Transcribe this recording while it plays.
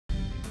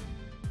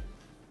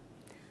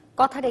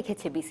কথা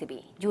রেখেছে বিসিবি।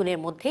 জুনের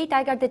মধ্যেই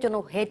টাইগারদের জন্য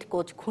হেড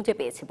কোচ খুঁজে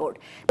পেয়েছে বোর্ড।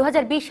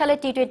 2020 সালে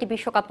টি-20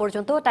 বিশ্বকাপ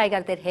পর্যন্ত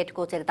টাইগারদের হেড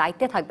কোচের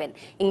দায়িত্বে থাকবেন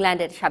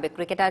ইংল্যান্ডের সাবেক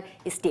cricketer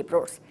Steve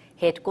Rhodes.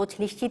 Head coach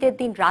নিশ্চিতের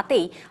দিন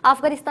রাতেই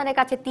আফগানিস্তানের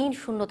কাছে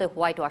 3-0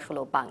 হোয়াইট ওয়াশ হল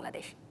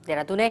বাংলাদেশ।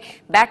 দেরাদুনে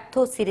ব্যর্থ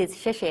সিরিজ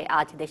শেষে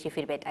আজ দেশে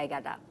ফিরবে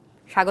টাইগাররা।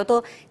 স্বাগত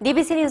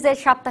ডিবিসি নিউজের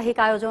সাপ্তাহিক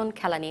আয়োজন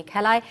খেলা নিয়ে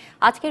খেলায়।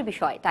 আজকের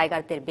বিষয়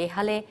টাইগারদের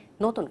বেহালে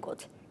নতুন কোচ।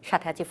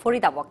 সাথে আছে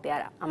ফরিদা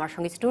বক্তিয়ারা। আমার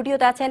সঙ্গে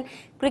স্টুডিওতে আছেন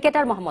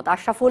ক্রিকেটার মোহাম্মদ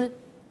আশরাফুল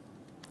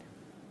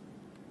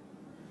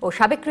ও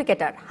সাবেক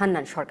ক্রিকেটার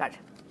হান্নান সরকার।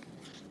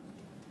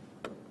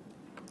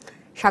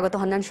 স্বাগত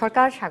হান্নান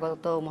সরকার,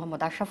 স্বাগত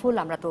মোহাম্মদ আশরাফুল।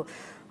 আমরা তো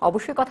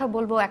অবশ্যই কথা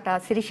বলবো, একটা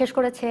সিরিজ শেষ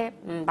করেছে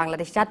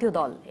বাংলাদেশ জাতীয়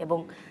দল এবং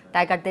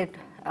টাইগারদের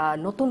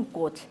নতুন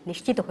কোচ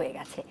নিশ্চিত হয়ে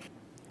গেছে।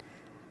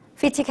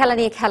 ফিরছি খেলা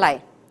নিয়ে খেলায়।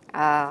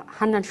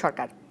 হান্নান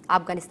সরকার,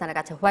 আফগানিস্তানের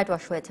কাছে হোয়াইট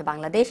ওয়াশ হয়েছে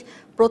বাংলাদেশ।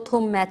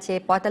 প্রথম ম্যাচে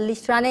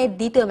 45 রানে,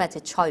 দ্বিতীয় ম্যাচে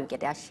 6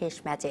 উইকেটে, আর শেষ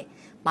ম্যাচে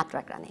মাত্র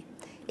 1 রানে।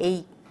 এই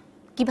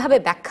কিভাবে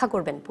ব্যাখ্যা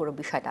করবেন পুরো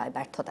বিষয়টা,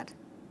 ব্যর্থতার?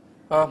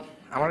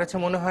 আমার কাছে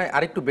মনে হয়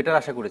আরেকটু বেটার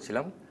আশা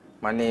করেছিলাম।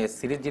 মানে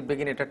সিরিজ জিতবে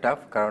কিনা এটা টাফ,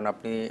 কারণ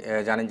আপনি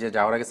জানেন যে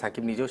যাওয়ার আগে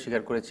সাকিব নিজেও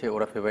স্বীকার করেছে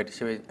ওরা ফেভারিট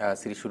হিসেবে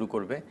সিরিজ শুরু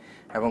করবে,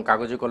 এবং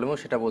কাগজে কলমেও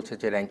সেটা বলছে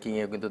যে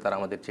র্যাঙ্কিংয়ে কিন্তু তারা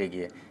আমাদের চেয়ে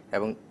গিয়ে,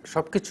 এবং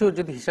সব কিছু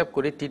যদি হিসাব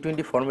করি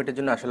টি-20 ফরম্যাটের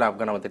জন্য আসলে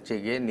আফগান আমাদের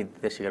চেয়ে গিয়ে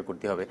নির্দ্বিধায় স্বীকার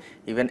করতে হবে।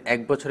 ইভেন এক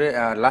বছরে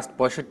লাস্ট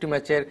 65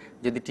 ম্যাচের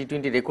যদি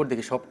টি-20 রেকর্ড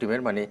দেখি সব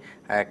টিমের, মানে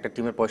একটা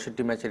টিমের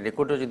 65 ম্যাচের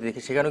রেকর্ডও যদি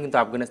দেখি, সেখানেও কিন্তু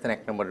আফগানিস্তান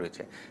 1 নম্বর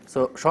রয়েছে। সো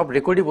সব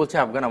রেকর্ডই বলছে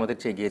আফগান আমাদের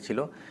চেয়ে গিয়েছিল।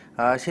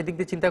 সেদিক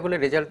দিয়ে চিন্তা করলে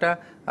রেজাল্টটা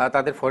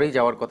তাদের ফরেই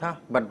যাওয়ার কথা।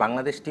 বাট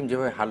বাংলাদেশ টিম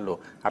যেভাবে হারলো,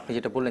 আপনি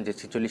যেটা বললেন যে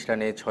 46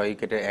 রানে 6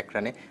 উইকেটে 1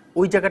 রানে,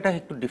 ওই জায়গাটা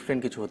একটু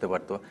ডিফারেন্ট কিছু হতে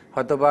পারতো।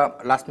 হয়তো বা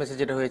লাস্ট ম্যাচে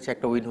যেটা হয়েছে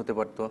একটা উইন হতে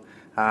পারতো।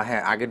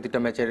 হ্যাঁ, আগের দুটো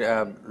ম্যাচের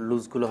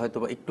লুজগুলো হয়তো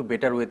বা একটু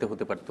বেটার ওয়েতে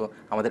হতে পারতো,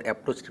 আমাদের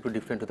অ্যাপ্রোচটা একটু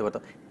ডিফারেন্ট হতে পারতো।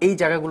 এই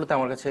জায়গাগুলোতে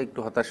আমার কাছে একটু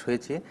হতাশ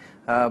হয়েছে।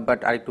 বাট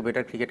আর একটু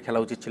বেটার ক্রিকেট খেলা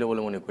উচিত ছিল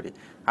বলে মনে করি।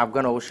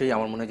 আফগান অবশ্যই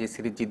আমার মনে হয় যে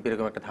সিরিজ জিতবে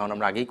এরকম একটা ধারণা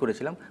আমরা আগেই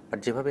করেছিলাম, বাট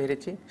যেভাবে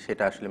হেরেছি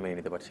সেটা আসলে মেনে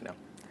নিতে পারছি না।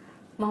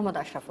 মোহাম্মদ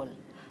আশরাফুল,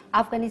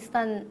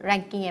 আফগানিস্তান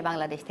র্যাঙ্কিংয়ে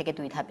বাংলাদেশ থেকে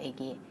 2 ধাপ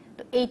এগিয়ে,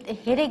 তো এই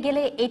হেরে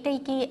গেলে এটাই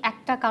কি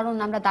একটা কারণ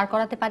আমরা দাঁড়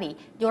করাতে পারি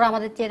যে ওরা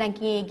আমাদের চেয়ে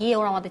র্যাঙ্কিংয়ে এগিয়ে,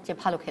 ওরা আমাদের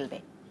চেয়ে ভালো খেলবে?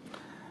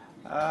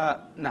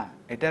 না,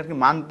 এটা আর কি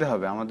মানতে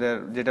হবে, আমাদের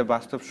যেটা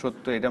বাস্তব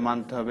সত্য এটা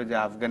মানতে হবে যে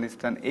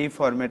আফগানিস্তান এই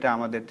ফরম্যাটে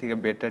আমাদের থেকে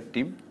বেটার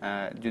টিম।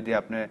 যদি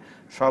আপনি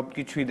সব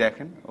কিছুই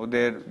দেখেন,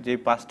 ওদের যে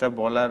 5টা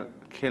বলার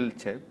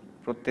খেলছে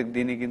প্রত্যেক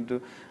দিনই কিন্তু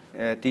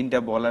 3টা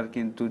বলার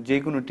কিন্তু যে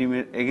কোনো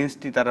টিমের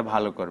এগেনস্টই তারা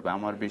ভালো করবে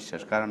আমার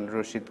বিশ্বাস। কারণ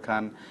রশিদ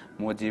খান,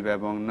 মুজিব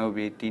এবং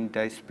নবী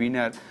 3টা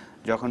স্পিনার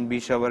যখন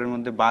 20 ওভারের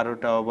মধ্যে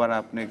 12টা ওভার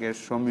আপনাকে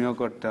সমীহ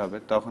করতে হবে,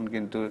 তখন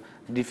কিন্তু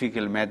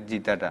ডিফিকাল্ট ম্যাচ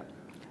জিতাটা।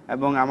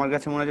 এবং আমার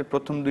কাছে মনে হয় যে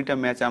প্রথম 2টা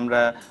ম্যাচ আমরা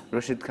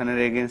রশিদ খানের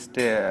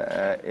এগেনস্টে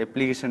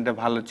অ্যাপ্লিকেশনটা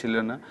ভালো ছিল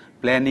না,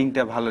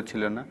 প্ল্যানিংটা ভালো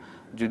ছিল না।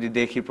 যদি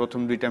দেখি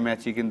প্রথম 2টা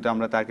ম্যাচই কিন্তু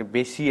আমরা তাকে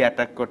বেশি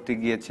অ্যাটাক করতে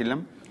গিয়েছিলাম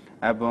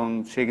এবং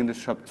সে কিন্তু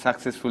সব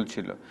সাকসেসফুল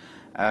ছিল।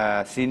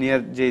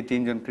 সিনিয়র যে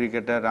 3জন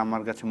ক্রিকেটার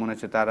আমার কাছে মনে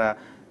হচ্ছে তারা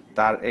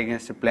তার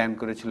এগেনস্টে প্ল্যান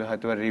করেছিল,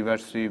 হয়তো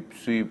রিভার্স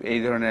সুইপ এই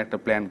ধরনের একটা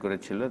প্ল্যান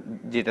করেছিল,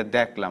 যেটা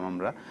দেখলাম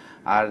আমরা।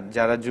 আর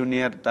যারা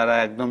জুনিয়র তারা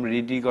একদম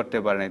রেডি করতে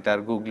পারেনি তার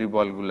গুগলি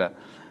বলগুলা।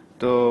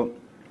 তো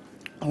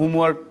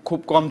হোমওয়ার্ক খুব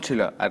কম ছিল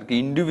আর কি,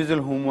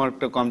 ইন্ডিভিজুয়াল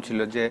হোমওয়ার্কটা কম ছিল।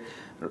 যে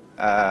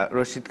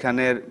রশিদ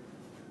খানের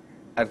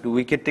আর কি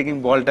উইকেট টেকিং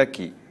বলটা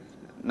কি,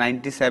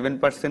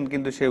 97%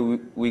 কিন্তু সে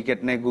উইকেট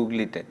নেয়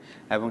গুগলিতে,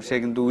 এবং সে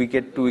কিন্তু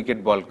উইকেট টু উইকেট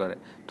বল করে।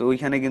 তো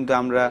ওইখানে কিন্তু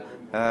আমরা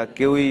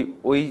কেউই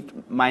ওই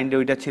মাইন্ডে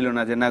ওইটা ছিল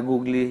না যে না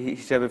গুগলি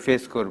হিসাবে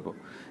ফেস করব।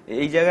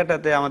 এই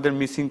জায়গাটাতে আমাদের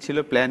মিসিং ছিল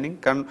প্ল্যানিং।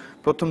 কারণ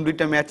প্রথম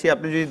 2টা ম্যাচই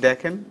আপনি যদি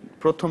দেখেন,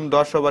 প্রথম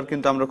 10 ওভার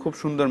কিন্তু আমরা খুব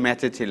সুন্দর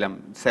ম্যাচে ছিলাম।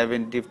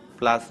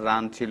 70+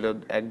 রান ছিল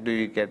 1-2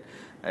 উইকেট,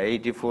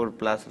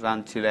 84+ রান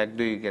ছিল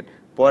 1-2 উইকেট।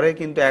 পরে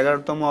কিন্তু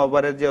 11তম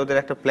ওভারে যে ওদের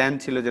একটা প্ল্যান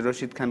ছিল যে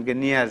রশিদ খানকে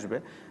নিয়ে আসবে,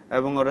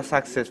 এবং ওরা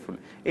সাকসেসফুল।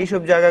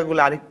 এইসব জায়গাগুলো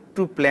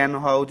আরেকটু প্ল্যান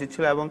হওয়া উচিত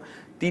ছিল। এবং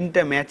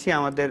 3টা ম্যাচই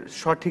আমাদের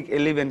সঠিক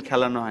 11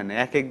 খেলানো হয় না।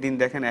 এক দিন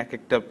দেখেন এক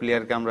একটা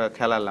প্লেয়ারকে আমরা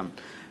খেলালাম।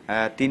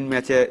 3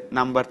 ম্যাচে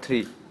নাম্বার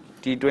 3,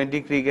 টি-20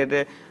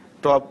 ক্রিকেটে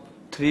টপ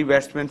 3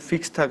 ব্যাটসম্যান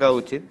ফিক্স থাকা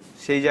উচিত,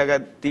 সেই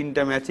জায়গায়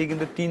 3টা ম্যাচেই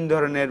কিন্তু 3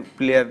 ধরনের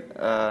প্লেয়ার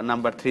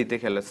নাম্বার 3-তে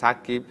খেলে,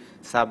 সাকিব,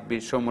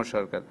 সাব্বির, সৌম্য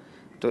সরকার।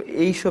 তো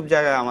এইসব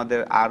জায়গায় আমাদের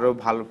আরো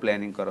ভালো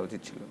প্ল্যানিং করা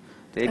উচিত ছিল।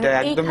 তো এটা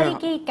একদমই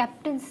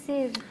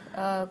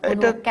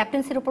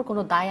ক্যাপ্টেন্সির উপর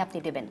কোনো দায় আপনি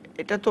দেবেন?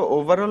 এটা তো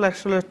ওভারঅল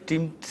আসলে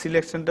টিম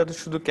সিলেকশনটা তো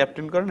শুধু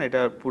ক্যাপ্টেন করে না,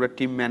 এটা পুরো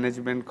টিম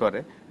ম্যানেজমেন্ট করে,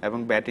 এবং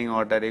ব্যাটিং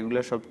অর্ডার এগুলো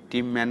সব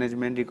টিম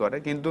ম্যানেজমেন্টই করে।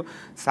 কিন্তু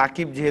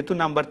সাকিব যেহেতু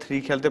নাম্বার 3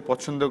 খেলতে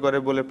পছন্দ করে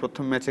বলে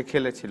প্রথম ম্যাচে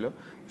খেলেছিল,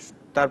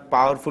 তার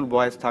পাওয়ারফুল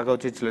ভয়েস থাকা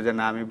উচিত ছিল যে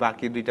না আমি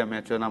বাকি 2টা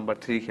ম্যাচও নাম্বার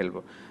 3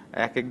 খেলবো।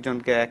 এক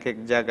একজনকে এক এক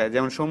জায়গায়,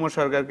 যেমন সৌম্য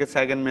সরকারকে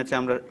সেকেন্ড ম্যাচে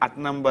আমরা 8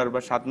 নাম্বার বা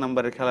 7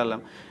 নাম্বারে খেলালাম,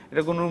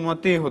 এটা কোনো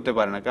মতেই হতে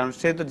পারে না। কারণ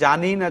সে তো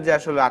জানেই না যে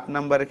আসলে 8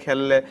 নাম্বারে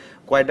খেললে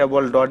কয়টা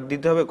বল ডট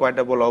দিতে হবে,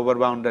 কয়টা বল ওভার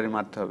বাউন্ডারি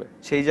মারতে হবে।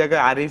 সেই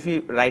জায়গায় আরিফই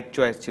রাইট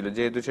চয়েস ছিল,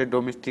 যেহেতু সে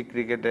ডোমেস্টিক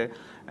ক্রিকেটে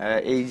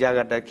এই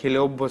জায়গাটা খেলে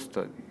অভ্যস্ত।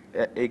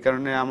 এই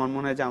কারণে আমার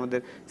মনে হয় যে আমাদের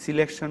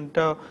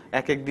সিলেকশনটাও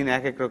এক এক দিন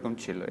এক এক রকম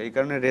ছিল, এই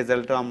কারণে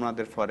রেজাল্টও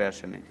আমাদের পরে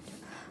আসেনি।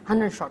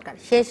 হান্নান সরকার,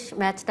 শেষ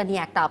ম্যাচটা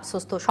নিয়ে একটা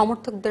আফসোস তো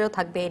সমর্থকদেরও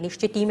থাকবে,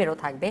 নিশ্চয়ই টিমেরও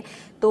থাকবে।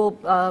 তো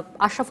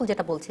আশরাফুল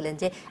যেটা বলছিলেন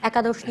যে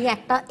একাদশ নিয়ে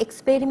একটা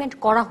এক্সপেরিমেন্ট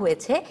করা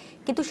হয়েছে,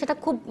 কিন্তু সেটা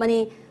খুব মানে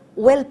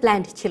ওয়েল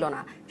প্ল্যান্ড ছিল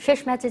না। শেষ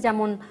ম্যাচে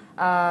যেমন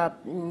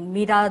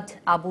মিরাজ,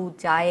 আবু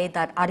জায়েদ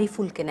আর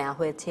আরিফুলকে নেওয়া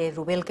হয়েছে,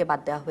 রুবেলকে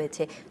বাদ দেওয়া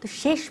হয়েছে। তো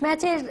শেষ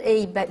ম্যাচের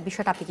এই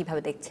বিষয়টা আপনি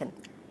কিভাবে দেখছেন?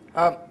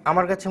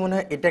 আমার কাছে মনে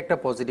হয় এটা একটা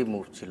পজিটিভ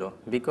মুভ ছিল,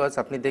 বিকজ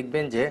আপনি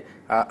দেখবেন যে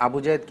আবু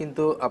জায়েদ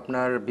কিন্তু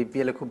আপনার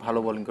বিপিএলে খুব ভালো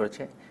বোলিং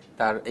করেছে।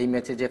 তার এই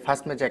ম্যাচে যে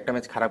ফার্স্ট ম্যাচে একটা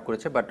ম্যাচ খারাপ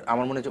করেছে, বাট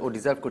আমার মনে হয় যে ও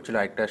ডিজার্ভ করছিল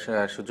আরেকটা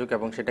সুযোগ,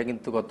 এবং সেটা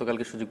কিন্তু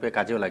গতকালকে সুযোগ পেয়ে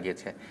কাজেও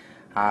লাগিয়েছে।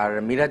 আর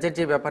মিরাজের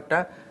যে ব্যাপারটা,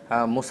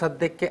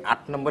 মোসাদ্দেককে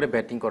 8 নম্বরে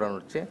ব্যাটিং করানো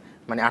হচ্ছে,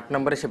 মানে 8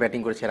 নম্বরে সে ব্যাটিং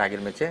করেছে এর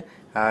আগের ম্যাচে।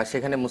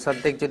 সেখানে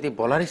মোসাদ্দেক যদি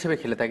বোলার হিসেবে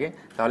খেলে থাকে,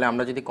 তাহলে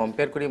আমরা যদি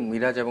কম্পেয়ার করি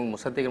মিরাজ এবং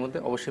মোসাদ্দেকের মধ্যে,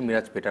 অবশ্যই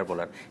মিরাজ বেটার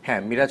বোলার। হ্যাঁ,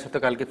 মিরাজ হয়তো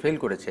কালকে ফেল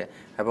করেছে,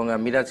 এবং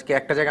মিরাজকে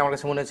একটা জায়গায় আমার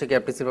কাছে মনে হচ্ছে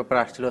ক্যাপ্টেন্সির ব্যাপার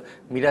আসছিল,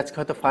 মিরাজকে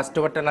হয়তো ফার্স্ট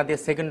ওভারটা না দিয়ে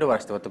সেকেন্ড ওভার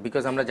আসতে পারতো,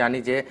 বিকজ আমরা জানি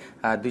যে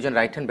দুজন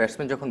রাইট হ্যান্ড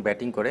ব্যাটসম্যান যখন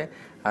ব্যাটিং করে,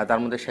 তার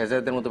মধ্যে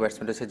শেহজাদের মতো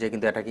ব্যাটসম্যান রয়েছে যে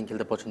কিন্তু অ্যাটাকিং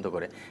খেলতে পছন্দ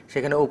করে।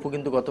 সেখানে অপু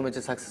কিন্তু গত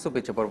ম্যাচে সাকসেসও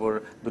পেয়েছে, পরপর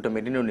 2টা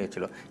মেডিনও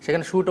নিয়েছিল।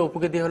 সেখানে শুরুটা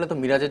অপুকে দিয়ে হলে তো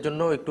মিরাজের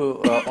জন্য একটু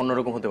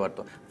অন্যরকম হতে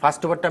পারতো।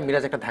 ফার্স্ট ওভারটা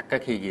মিরাজ একটা ধাক্কা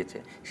খেয়ে গিয়েছে,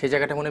 সেই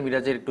জায়গাটা মনে হয়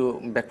মিরাজের একটু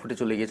ব্যাকফুটে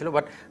চলে গিয়েছিল।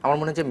 বাট আমার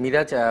মনে হয় যে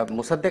মিরাজ,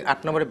 মোসাদ্দেক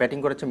 8 নম্বরে ব্যাটিং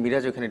করেছে,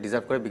 মিরাজ ওখানে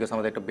ডিজার্ভ করে, বিকজ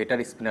আমাদের একটা বেটার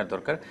স্পিনার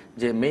দরকার,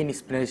 যে মেইন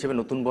স্পিনার হিসেবে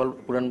নতুন বল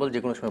পুরান বল যে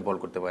কোনো সময় বল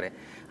করতে পারে।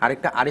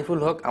 আরেকটা আরিফুল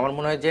হক, আমার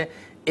মনে হয় যে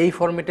এই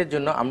ফরম্যাটের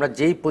জন্য আমরা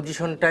যেই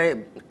পজিশনটায়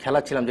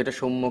খেলাচ্ছিলাম, যেটা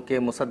সৌম্যকে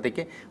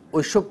মোসাদ্দেকে,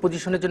 ওইসব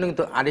পজিশনের জন্য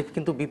কিন্তু আরিফ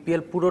কিন্তু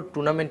বিপিএল পুরো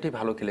টুর্নামেন্টেই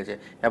ভালো খেলেছে,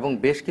 এবং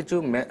বেশ কিছু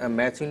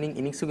ম্যাচ উইনিং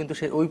ইনিংসও কিন্তু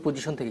সে ওই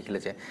পজিশন থেকে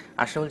খেলেছে।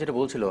 আশরাফুল যেটা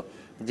বলছিল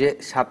যে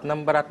 7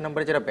 নম্বর 8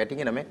 নম্বরে যারা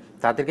ব্যাটিংয়ে নামে,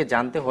 তাদেরকে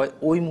জানতে হয়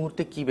ওই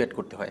মুহূর্তে কি ব্যাট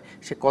করতে হয়,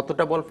 সে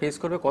কতটা বল ফেস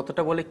করবে,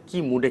 কতটা বলে কি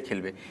মুডে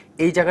খেলবে।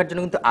 এই জায়গার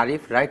জন্য কিন্তু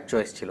আরিফ রাইট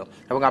চয়েস ছিল,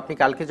 এবং আপনি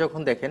কালকে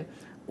যখন দেখেন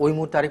ওই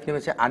মুহূর্তে আরিফ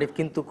নেমেছে, আরিফ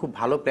কিন্তু খুব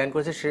ভালো প্ল্যান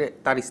করেছে। সে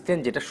তার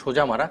স্ট্রেন্থ যেটা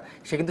সোজা মারা,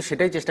 সে কিন্তু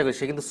সেটাই চেষ্টা করেছে,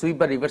 সে কিন্তু সুইপ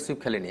বা রিভার্স সুইপ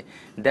খেলেনি।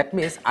 দ্যাট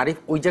মিনস আরিফ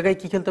ওই জায়গায়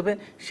কি খেলতে হবে,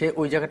 সে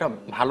ওই জায়গাটা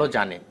ভালো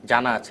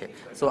জানা আছে।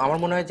 সো আমার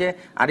মনে হয় যে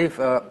আরিফ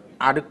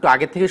আর একটু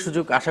আগে থেকে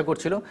সুযোগ আশা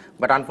করছিল,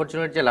 বাট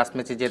আনফর্চুনেট যে লাস্ট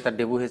ম্যাচে যে তার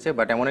ডেবু হয়েছে,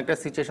 বাট এমন একটা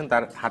সিচুয়েশন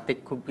তার হাতে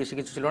খুব বেশি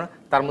কিছু ছিল না,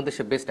 তার মধ্যে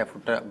সে বেস্ট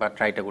এফোর্টটা বা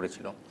ট্রাইটা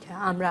করেছিল।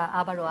 আমরা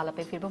আবারও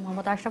আলাপে ফিরবো।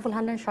 মোহাম্মদ আশরাফুল,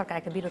 হান্নান সরকার,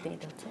 একটা বিরতি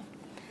নিতে হচ্ছে,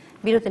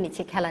 বিরতি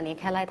নিচ্ছি খেলা নিয়ে।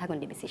 খেলায় থাকুন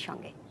ডিবিসির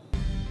সঙ্গে।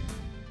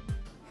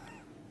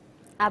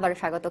 আবারও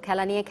স্বাগত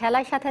খেলা নিয়ে।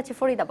 খেলার সাথে আছে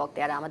ফরিদা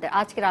বক্তিয়ারা। আমাদের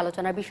আজকের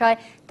আলোচনার বিষয়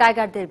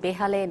টাইগারদের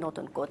বেহালে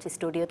নতুন কোচ।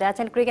 স্টুডিওতে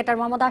আছেন ক্রিকেটার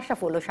মোহাম্মদ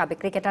আশরাফুল ও সাবেক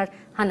ক্রিকেটার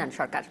হান্নান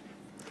সরকার।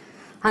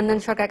 হান্নান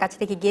সরকার কাছ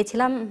থেকে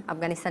গিয়েছিলাম,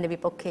 আফগানিস্তানের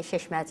বিপক্ষে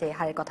শেষ ম্যাচে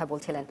হারের কথা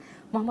বলছিলেন।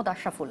 মোহাম্মদ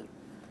আশরাফুল,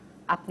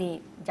 আপনি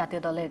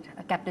জাতীয় দলের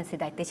ক্যাপ্টেন্সির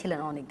দায়িত্বে ছিলেন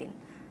অনেকদিন,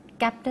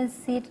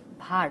 ক্যাপ্টেন্সির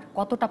ভার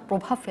কতটা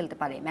প্রভাব ফেলতে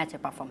পারে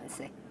ম্যাচের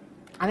পারফরমেন্সে?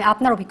 আমি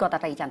আপনার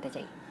অভিজ্ঞতাটাই জানতে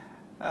চাই।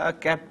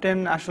 ক্যাপ্টেন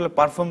আসলে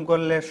পারফর্ম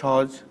করলে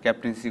সহজ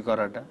ক্যাপ্টেন্সি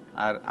করাটা,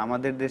 আর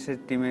আমাদের দেশের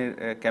টিমের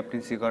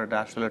ক্যাপ্টেন্সি করাটা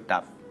আসলে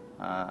টাফ।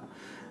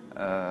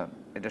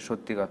 এটা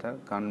সত্যি কথা,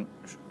 কারণ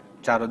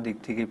চারদিক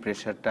থেকেই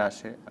প্রেশারটা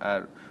আসে,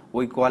 আর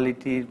ওই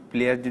কোয়ালিটির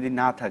প্লেয়ার যদি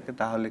না থাকে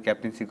তাহলে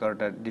ক্যাপ্টেন্সি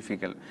করাটা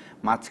ডিফিকাল্ট।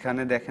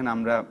 মাঝখানে দেখেন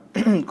আমরা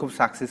খুব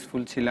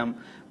সাকসেসফুল ছিলাম,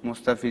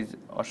 মুস্তাফিজ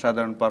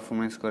অসাধারণ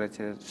পারফরমেন্স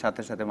করেছে,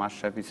 সাথে সাথে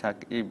মাশরাফি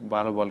সাকিব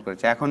ভালো বল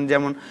করেছে। এখন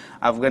যেমন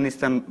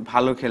আফগানিস্তান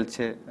ভালো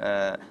খেলছে,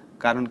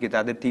 কারণ কি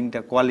তাদের 3টা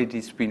কোয়ালিটি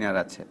স্পিনার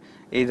আছে।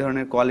 এই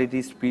ধরনের কোয়ালিটি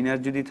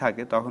স্পিনার যদি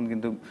থাকে তখন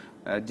কিন্তু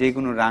যে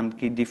কোনো রান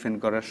কি ডিফেন্ড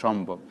করা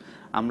সম্ভব।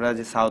 আমরা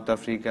যে সাউথ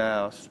আফ্রিকা,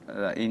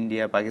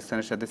 ইন্ডিয়া,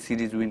 পাকিস্তানের সাথে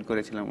সিরিজ উইন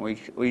করেছিলাম,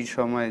 ওই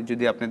সময়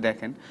যদি আপনি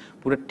দেখেন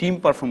পুরো টিম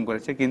পারফর্ম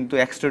করেছে, কিন্তু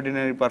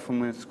এক্সট্রাঅর্ডিনারি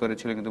পারফরমেন্স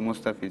করেছিল কিন্তু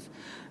মুস্তাফিজ।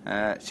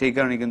 সেই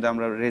কারণে কিন্তু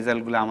আমরা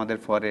রেজাল্টগুলো আমাদের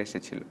পরে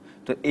এসেছিল।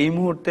 তো এই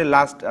মুহূর্তে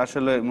লাস্ট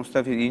আসলে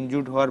মুস্তাফিজ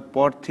ইনজুর্ড হওয়ার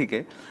পর থেকে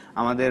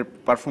আমাদের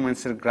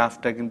পারফরমেন্সের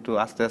গ্রাফটা কিন্তু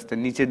আস্তে আস্তে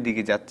নিচের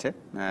দিকে যাচ্ছে,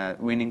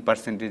 উইনিং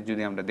পার্সেন্টেজ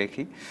যদি আমরা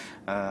দেখি।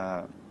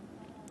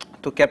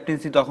 তো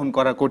ক্যাপ্টেন্সি তখন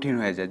করা কঠিন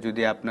হয়ে যায়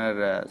যদি আপনার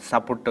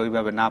সাপোর্টটা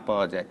ওইভাবে না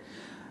পাওয়া যায়।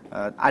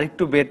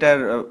 আরেকটু বেটার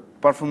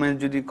পারফরমেন্স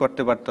যদি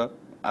করতে পারতো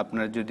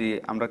আপনার, যদি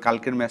আমরা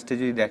কালকের ম্যাচটা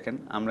যদি দেখেন,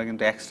 আমরা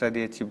কিন্তু এক্সট্রা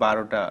দিয়েছি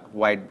 12টা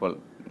হোয়াইট বল,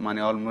 মানে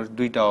অলমোস্ট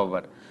 2টা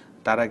ওভার।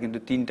 তারা কিন্তু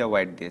 3টা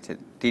হোয়াইট দিয়েছে,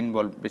 3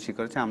 বল বেশি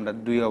করেছে, আমরা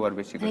 2 ওভার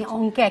বেশি করেছি।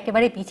 অঙ্কে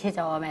একেবারে পিছিয়ে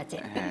যাওয়া ম্যাচে।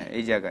 হ্যাঁ,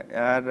 এই জায়গায়।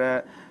 আর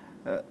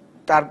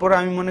তারপর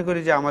আমি মনে করি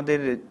যে আমাদের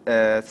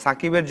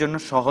সাকিবের জন্য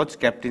সহজ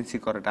ক্যাপ্টেন্সি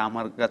করাটা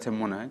আমার কাছে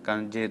মনে হয়,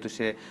 কারণ যেহেতু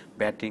সে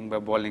ব্যাটিং বা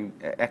বোলিং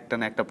একটা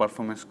না একটা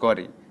পারফরমেন্স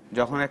করে,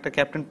 যখন একটা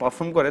ক্যাপ্টেন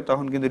পারফর্ম করে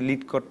তখন কিন্তু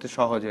লিড করতে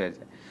সহজ হয়ে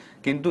যায়।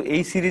 কিন্তু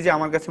এই সিরিজে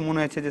আমার কাছে মনে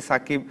হয়েছে যে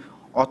সাকিব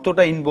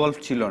অতটা ইনভলভ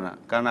ছিল না,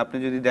 কারণ আপনি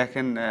যদি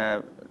দেখেন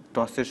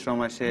টসের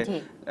সময় সে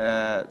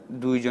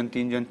 2জন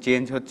 3জন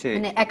চেঞ্জ হচ্ছে,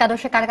 মানে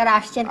একাদশে কারা কারা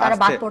আসছেন কারা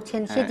বাদ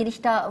পড়ছেন সেই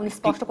জিনিসটা উনি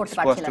স্পষ্ট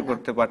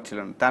করতে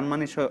পারছিলেন না। তার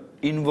মানে সে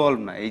ইনভলভ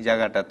না, এই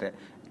জায়গাটাতে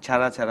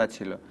ছাড়া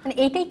ছিল। মানে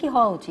এইটাই কি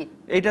হওয়া উচিত?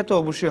 এইটা তো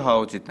অবশ্যই হওয়া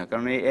উচিত না,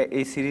 কারণ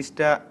এই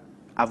সিরিজটা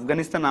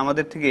আফগানিস্তান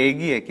আমাদের থেকে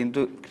এগিয়ে, কিন্তু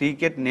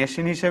ক্রিকেট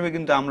নেশন হিসেবে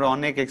কিন্তু আমরা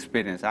অনেক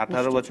এক্সপিরিয়েন্স,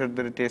 18 বছর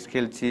ধরে টেস্ট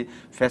খেলছি,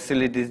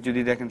 ফ্যাসিলিটিস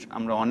যদি দেখেন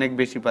আমরা অনেক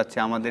বেশি পাচ্ছি।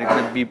 আমাদের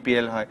এখানে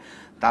বিপিএল হয়,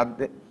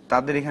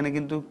 তাদের এখানে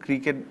কিন্তু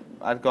ক্রিকেট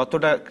আর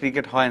অতটা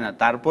ক্রিকেট হয় না,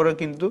 তারপরেও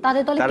কিন্তু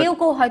তাদের দলে কেউ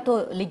কেউ হয়তো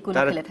লিগগুলো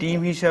তারা খেলে থাকে। টিম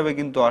হিসাবে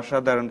কিন্তু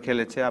অসাধারণ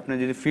খেলেছে। আপনি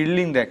যদি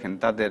ফিল্ডিং দেখেন,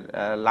 তাদের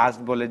লাস্ট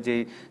বলে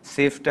যেই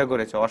সেফটা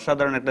করেছে,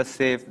 অসাধারণ একটা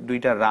সেফ,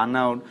 2টা রান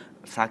আউট,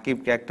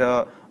 সাকিবকে একটা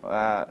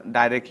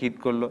ডাইরেক্ট হিট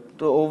করলো।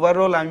 তো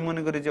ওভারঅল আমি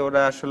মনে করি যে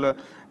ওরা আসলে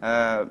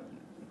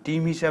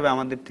টিম হিসাবে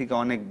আমাদের থেকে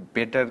অনেক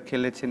বেটার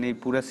খেলেছেন এই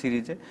পুরো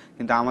সিরিজে।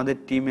 কিন্তু আমাদের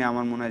টিমে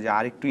আমার মনে হয় যে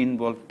আরেকটু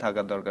ইনভলভ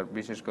থাকা দরকার,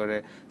 বিশেষ করে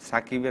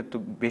সাকিবের তো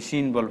বেশি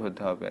ইনভলভ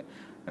হতে হবে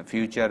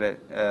ফিউচারে।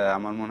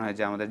 আমার মনে হয়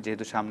যে আমাদের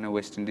যেহেতু সামনে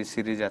ওয়েস্ট ইন্ডিজ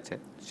সিরিজ আছে,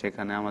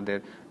 সেখানে আমাদের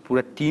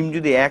পুরো টিম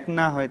যদি এক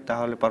না হয়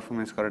তাহলে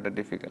পারফরমেন্স করাটা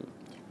ডিফিকাল্ট।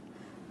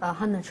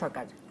 হান্নান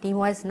সরকার, টিম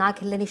ওয়াইজ না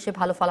খেললে নিশ্চয়ই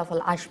ভালো ফলাফল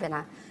আসবে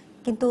না,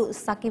 কিন্তু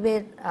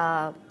সাকিবের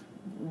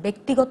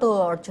ব্যক্তিগত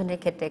অর্জনের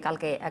ক্ষেত্রে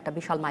কালকে একটা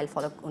বিশাল মাইল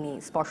ফলক উনি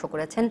স্পর্শ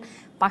করেছেন,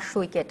 500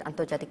 উইকেট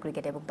আন্তর্জাতিক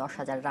ক্রিকেট এবং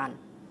 10,000 রান।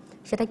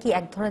 সেটা কি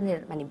এক ধরনের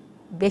মানে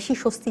বেশি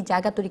স্বস্তির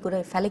জায়গা তৈরি করে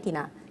ফেলে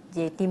কিনা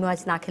যে টিম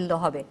ওয়াইজ না খেললেও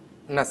হবে?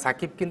 না,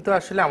 সাকিব কিন্তু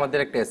আসলে আমাদের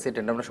একটা অ্যাসেট,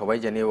 আমরা সবাই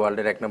জানি।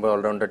 ওয়ার্ল্ডের 1 নম্বর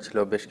অলরাউন্ডার ছিল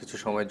বেশ কিছু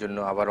সময়ের জন্য,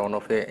 আবার অন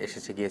অফে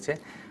এসেছে গিয়েছে।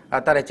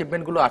 আর তার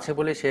অ্যাচিভমেন্টগুলো আছে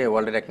বলে সে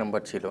ওয়ার্ল্ডের 1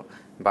 নম্বর ছিল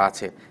বা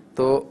আছে।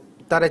 তো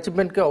তার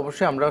অ্যাচিভমেন্টকে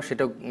অবশ্যই আমরাও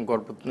সেটা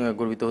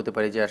গর্বিত হতে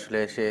পারি যে আসলে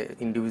সে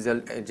ইন্ডিভিজুয়াল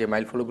যে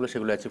মাইল ফলকগুলো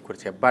সেগুলো অ্যাচিভ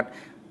করছে। বাট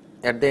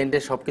অ্যাট দ্য এন্ডে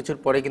সব কিছুর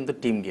পরে কিন্তু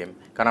টিম গেম।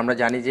 কারণ আমরা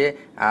জানি যে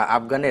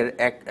আফগানের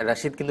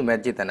রাশিদ কিন্তু ম্যাচ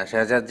জেতে না,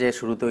 শেহজাদ যে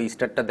শুরুতে ওই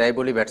স্টার্টটা দেয়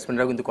বলে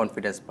ব্যাটসম্যানরাও কিন্তু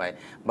কনফিডেন্স পায়,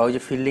 বা ওই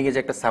যে ফিল্ডিংয়ে যে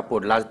একটা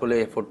সাপোর্ট, লাস্ট বলে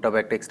এফোর্টটা বা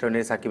একটা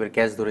এক্সট্রাঅর্ডিনারি সাকিবের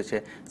ক্যাচ ধরেছে,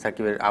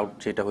 সাকিবের আউট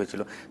যেটা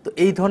হয়েছিল। তো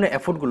এই ধরনের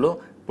এফোর্টগুলো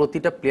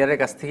প্রতিটা প্লেয়ারের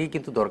কাছ থেকেই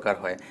কিন্তু দরকার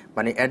হয়।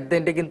 মানে অ্যাট দ্য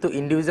এন্ডে কিন্তু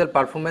ইন্ডিভিজুয়াল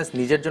পারফরমেন্স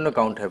নিজের জন্য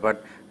কাউন্ট হয়, বাট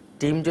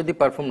টিম যদি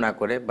পারফর্ম না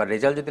করে বা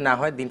রেজাল্ট যদি না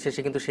হয়, দিন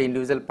শেষে কিন্তু সেই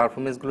ইন্ডিভিজুয়াল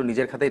পারফরমেন্সগুলো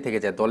নিজের খাতেই থেকে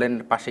যায়, দলের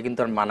পাশে কিন্তু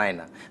আর মানায়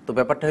না। তো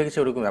ব্যাপারটা হয়ে গেছে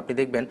ওরকমই। আপনি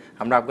দেখবেন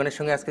আমরা আফগানের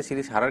সঙ্গে আজকে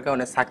সিরিজ হারার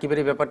কারণে সাকিবের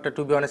এই ব্যাপারটা,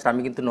 টু বি অনেস্ট,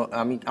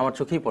 আমি আমার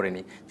চোখেই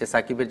পড়েনি যে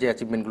সাকিবের যে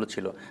অ্যাচিভমেন্টগুলো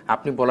ছিল।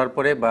 আপনি বলার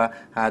পরে বা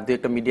দু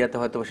একটা মিডিয়াতে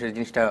হয়তো সেই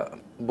জিনিসটা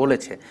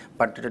বলেছে,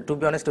 বাট টু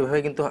বি অনেস্ট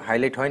ওইভাবে কিন্তু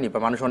হাইলাইট হয়নি বা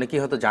মানুষ অনেকেই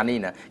হয়তো জানেই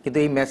না। কিন্তু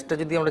এই ম্যাচটা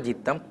যদি আমরা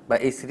জিততাম বা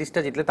এই সিরিজটা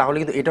জিতলে, তাহলে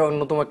কিন্তু এটা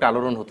অন্যতম একটা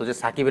আলোড়ন হতো যে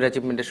সাকিবের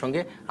অ্যাচিভমেন্টের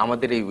সঙ্গে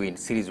আমাদের এই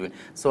series win.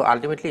 So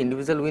ultimately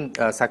individual win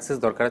success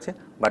দরকার আছে,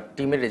 বাট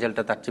টিমের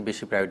রেজাল্টটা তার চেয়ে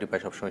বেশি প্রায়োরিটি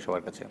পায় সবসময়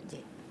সবার কাছে।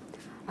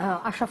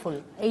 আশরাফুল,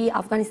 এই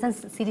আফগানিস্তান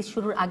সিরিজ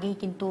শুরুর আগেই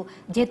কিন্তু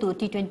যেহেতু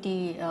টি-20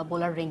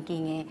 বোলার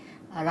র্যাঙ্কিংয়ে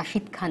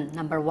রাশিদ খান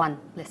নাম্বার 1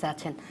 প্লেসে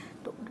আছেন,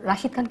 তো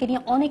রাশিদ খানকে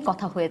নিয়ে অনেক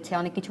কথা হয়েছে,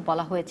 অনেক কিছু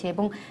বলা হয়েছে,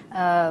 এবং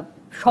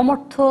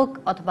সমর্থক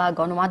অথবা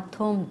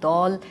গণমাধ্যম,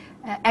 দল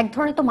এক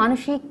ধরনের তো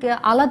মানসিক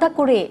আলাদা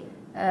করে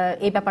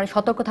এই ব্যাপারে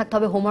সতর্ক থাকতে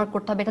হবে, হোমওয়ার্ক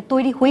করতে হবে, এটা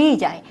তৈরি হয়েই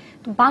যায়।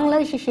 তো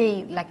বাংলাদেশে সেই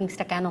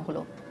ল্যাকিংসটা কেন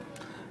হলো?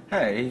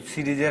 হ্যাঁ, এই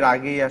সিরিজের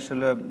আগেই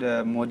আসলে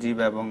মজিব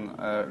এবং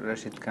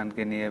রশিদ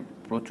খানকে নিয়ে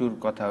প্রচুর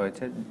কথা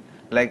হয়েছে।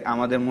 লাইক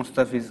আমাদের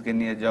মুস্তাফিজকে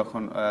নিয়ে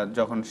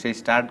যখন সেই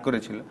স্টার্ট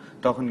করেছিল,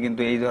 তখন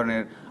কিন্তু এই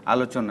ধরনের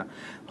আলোচনা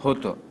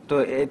হতো। তো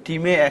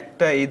টিমে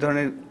একটা এই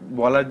ধরনের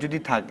বলার যদি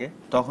থাকে,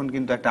 তখন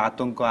কিন্তু একটা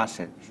আতঙ্ক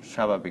আসে,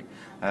 স্বাভাবিক।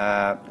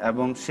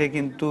 এবং সে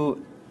কিন্তু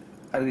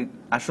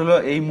আসলে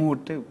এই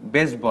মুহূর্তে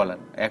বেস্ট বলার,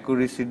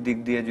 অ্যাকুরেসির দিক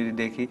দিয়ে যদি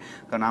দেখি,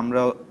 কারণ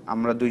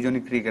আমরা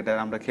দুইজনই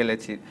ক্রিকেটার, আমরা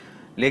খেলেছি।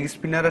 লেগ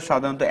স্পিনাররা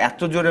সাধারণত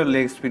এত জোরে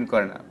লেগ স্পিন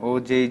করে না, ও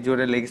যেই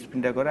জোরে লেগ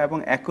স্পিনটা করে, এবং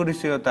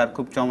অ্যাকুরেসিও তার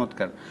খুব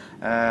চমৎকার।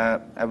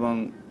 এবং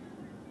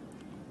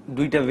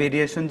 2টা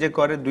ভেরিয়েশন যে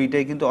করে,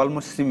 2টাই কিন্তু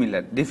অলমোস্ট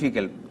সিমিলার,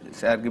 ডিফিকাল্ট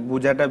আর কি,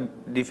 বোঝাটা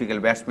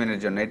ডিফিকাল্ট ব্যাটসম্যানের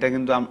জন্য। এটা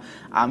কিন্তু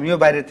আমিও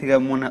বাইরে থেকে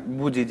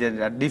বুঝি যে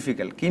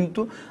ডিফিকাল্ট,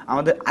 কিন্তু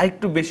আমাদের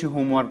আরেকটু বেশি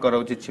হোমওয়ার্ক করা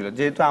উচিত ছিল।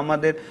 যেহেতু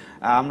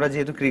আমরা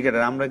যেহেতু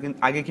ক্রিকেটার, আমরা কিন্তু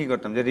আগে কি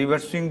করতাম, যে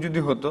রিভার্স সুইং যদি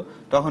হতো,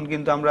 তখন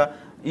কিন্তু আমরা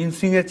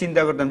ইনসুইং এর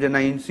চিন্তা করতাম যে না,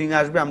 ইনসুইং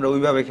আসবে, আমরা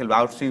ওইভাবে খেলবো,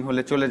 আউটসুইং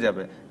হলে চলে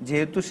যাবে।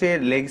 যেহেতু সে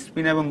লেগ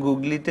স্পিন এবং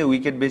গুগলিতে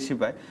উইকেট বেশি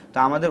পায়, তো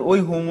আমাদের ওই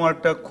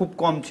হোমওয়ার্কটা খুব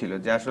কম ছিল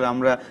যে আসলে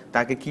আমরা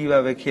তাকে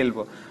কিভাবে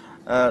খেলবো।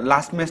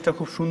 লাস্ট ম্যাচটা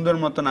খুব সুন্দর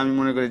মতন আমি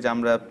মনে করি যে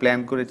আমরা প্ল্যান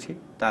করেছি।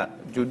 তা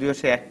যদিও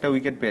সে একটা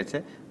উইকেট পেয়েছে,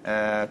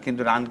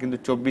 কিন্তু রান কিন্তু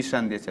 24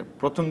 রান দিয়েছে।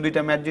 প্রথম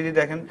 2টা ম্যাচ যদি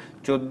দেখেন,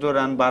 14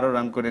 রান 12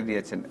 রান করে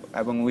দিয়েছেন,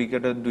 এবং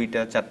উইকেটও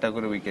 2টা 4টা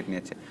করে উইকেট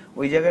নিয়েছে।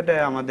 ওই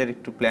জায়গাটায় আমাদের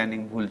একটু প্ল্যানিং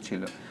ভুল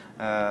ছিল।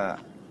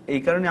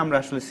 এই কারণে আমরা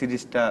আসলে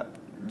সিরিজটা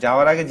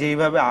যাওয়ার আগে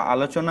যেইভাবে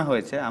আলোচনা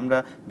হয়েছে, আমরা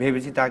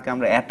ভেবেছি তাকে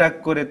আমরা অ্যাটাক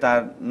করে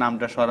তার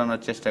নামটা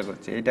সরানোর চেষ্টা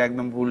করছি। এটা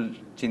একদম ভুল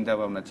চিন্তা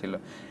ভাবনা ছিল।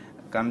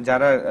 কারণ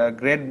যারা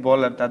গ্রেট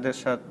বলার, তাদের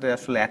সাথে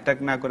আসলে অ্যাটাক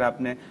না করে,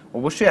 আপনি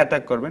অবশ্যই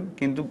অ্যাটাক করবেন,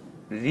 কিন্তু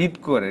রিড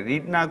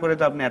না করে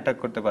তো আপনি অ্যাটাক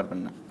করতে পারবেন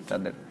না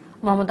তাদের।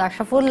 মোহাম্মদ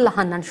আশরাফুল,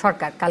 হান্নান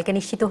সরকার কালকে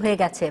নিশ্চিত হয়ে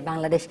গেছে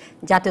বাংলাদেশ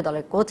জাতীয়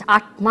দলের কোচ।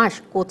 8 মাস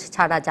কোচ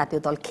ছাড়া জাতীয়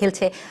দল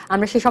খেলছে।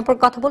 আমরা সেই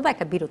সম্পর্কে কথা বলবো,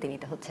 একটা বিরতি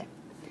নিতে হচ্ছে।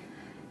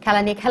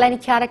 খেলা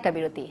নিচ্ছে আর একটা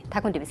বিরতি।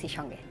 থাকুন ডিবিসির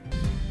সঙ্গে।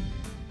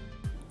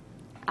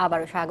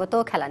 আবারও স্বাগত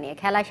খেলা নিয়ে।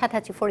 খেলার সাথে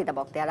আছি ফরিদা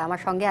বক্তে, আর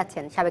আমার সঙ্গে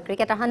আছেন সাবেক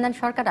ক্রিকেটার হান্নান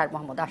সরকার আর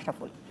মোহাম্মদ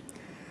আশরাফুল।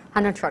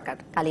 হান্নান সরকার,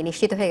 কালই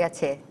নিশ্চিত হয়ে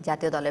গেছে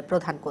জাতীয় দলের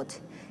প্রধান কোচ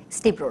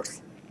স্টিভ রোডস।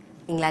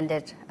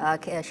 ইংল্যান্ডের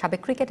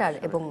সাবেক ক্রিকেটার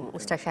এবং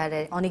ওয়েস্টারশায়ারে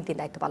অনেকদিন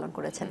দায়িত্ব পালন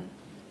করেছেন।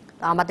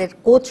 আমাদের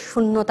কোচ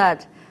শূন্যতার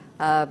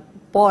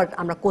পর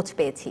আমরা কোচ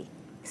পেয়েছি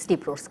স্টিভ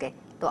ব্রুসকে।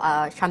 তো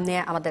সামনে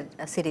আমাদের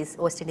সিরিজ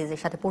ওয়েস্ট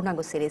ইন্ডিজের সাথে পূর্ণাঙ্গ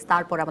সিরিজ,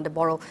 তারপর আমাদের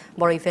বড়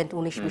বড় ইভেন্ট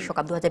 19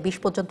 বিশ্বকাপ 2020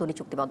 পর্যন্ত উনি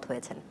চুক্তিবদ্ধ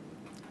হয়েছেন।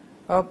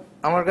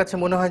 আমার কাছে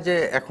মনে হয় যে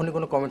এখনই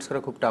কোনো কমেন্টস করা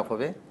খুব টাফ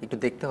হবে, একটু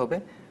দেখতে হবে।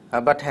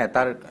 বাট হ্যাঁ,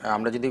 তার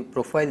আমরা যদি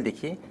প্রোফাইল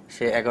দেখি,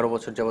 সে 11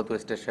 বছর যাবত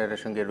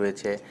ওয়েস্টারশায়ারের সঙ্গে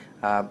রয়েছে।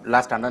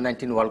 লাস্ট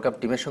আন্ডার-19 ওয়ার্ল্ড কাপ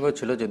টিমের সঙ্গেও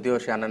ছিল, যদিও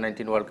সে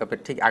আন্ডার-19 ওয়ার্ল্ড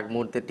কাপের ঠিক আগ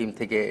মুহূর্তে টিম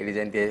থেকে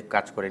রিজাইন দিয়ে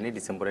কাজ করেনি,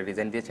 ডিসেম্বরে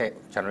রিজাইন দিয়েছে,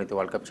 জানুয়ারিতে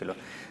ওয়ার্ল্ড কাপ ছিল।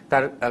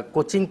 তার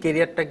কোচিং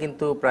কেরিয়ারটা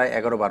কিন্তু প্রায়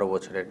 11-12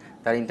 বছরের।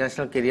 তার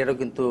ইন্টারন্যাশনাল কেরিয়ারও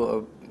কিন্তু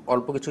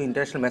অল্প কিছু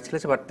ইন্টারন্যাশনাল ম্যাচ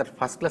খেলেছে, বাট তার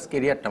ফার্স্ট ক্লাস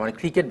কেরিয়ারটা মানে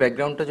ক্রিকেট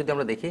ব্যাকগ্রাউন্ডটা যদি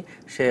আমরা দেখি,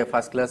 সে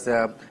ফার্স্ট ক্লাস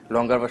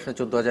লঙ্গার ভার্সনে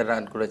 14,000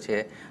 রান করেছে।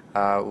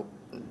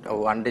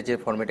 ওয়ানডে যে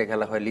ফরম্যাটে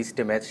খেলা হয়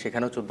লিস্টে ম্যাচ,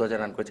 সেখানেও 14,000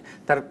 রান করেছে।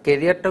 তার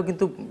কেরিয়ারটাও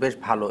কিন্তু বেশ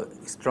ভালো,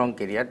 স্ট্রং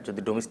কেরিয়ার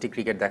যদি ডোমেস্টিক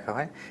ক্রিকেট দেখা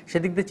হয়।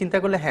 সেদিক দিয়ে চিন্তা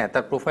করলে হ্যাঁ,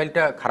 তার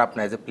প্রোফাইলটা খারাপ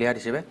না এজ এ প্লেয়ার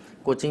হিসেবে।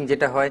 কোচিং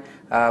যেটা হয়,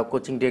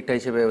 কোচিং ডিরেক্টর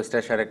হিসেবে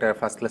ওয়েস্টারশায়ার একটা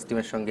ফার্স্ট ক্লাস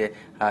টিমের সঙ্গে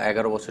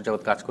 11 বছর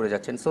যাবত কাজ করে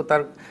যাচ্ছেন। সো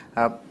তার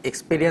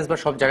এক্সপিরিয়েন্স বা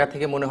সব জায়গা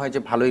থেকে মনে হয় যে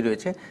ভালোই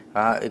রয়েছে।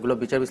 এগুলো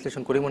বিচার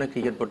বিশ্লেষণ করেই মনে হয়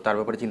ক্রিকেট বোর্ড তার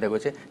ব্যাপারে চিন্তা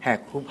করেছে। হ্যাঁ,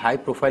 খুব হাই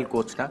প্রোফাইল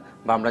কোচ না,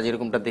 বা আমরা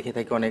যেরকমটা দেখে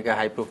থাকি অনেক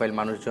হাই প্রোফাইল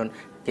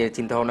মানুষজনকে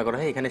চিন্তা ভাবনা করা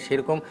হয়, এখানে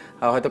সেরকম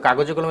হয়তো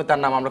কাগজে কলমে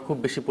তার নাম আমরা খুব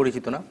বেশি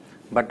পরিচিত না,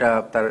 বাট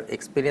তার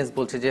এক্সপিরিয়েন্স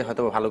বলছে যে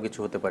হয়তো ভালো কিছু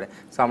হতে পারে।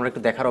 সো আমরা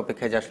একটু দেখার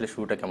অপেক্ষায় যে আসলে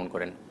শুরুটা কেমন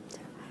করেন।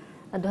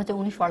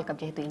 2019 ওয়ার্ল্ড কাপ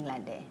যেহেতু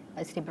ইংল্যান্ডে,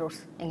 স্টিভ ব্রুস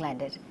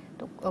ইংল্যান্ডের,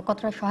 তো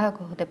কতটা সহায়ক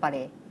হতে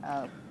পারে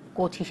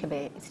কোচ হিসেবে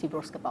স্টিভ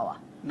ব্রুসকে পাওয়া?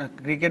 না,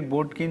 ক্রিকেট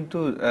বোর্ড কিন্তু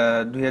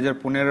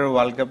 2015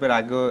 ওয়ার্ল্ড কাপের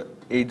আগেও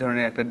এই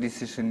ধরনের একটা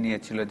ডিসিশন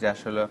নিয়েছিল যে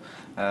আসলে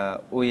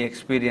ওই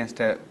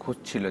এক্সপিরিয়েন্সটা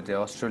খুঁজছিল, যে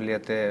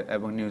অস্ট্রেলিয়াতে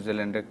এবং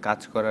নিউজিল্যান্ডে কাজ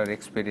করার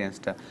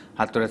এক্সপিরিয়েন্সটা।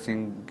 হাতুরা সিং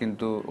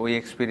কিন্তু ওই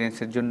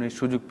এক্সপিরিয়েন্সের জন্যই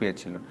সুযোগ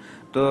পেয়েছিলেন।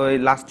 তো এই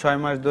লাস্ট 6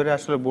 মাস ধরে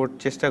আসলে বোর্ড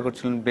চেষ্টা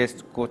করছিলেন বেস্ট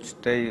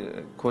কোচটাই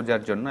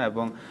খোঁজার জন্য।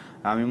 এবং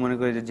আমি মনে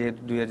করি যে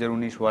যেহেতু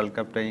 2019 ওয়ার্ল্ড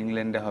কাপটা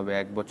ইংল্যান্ডে হবে,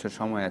 1 বছর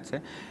সময় আছে,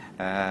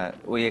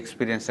 ওই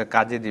এক্সপিরিয়েন্সটা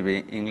কাজে দিবে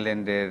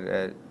ইংল্যান্ডের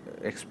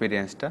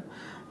এক্সপিরিয়েন্সটা।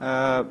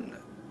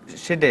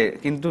 সেটাই,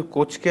 কিন্তু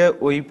কোচকে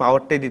ওই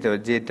পাওয়ারটাই দিতে হবে,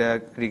 যেটা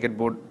ক্রিকেট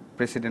বোর্ড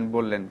প্রেসিডেন্ট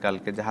বললেন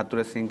কালকে, যে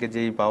হাতুরা সিংকে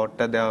যেই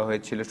পাওয়ারটা দেওয়া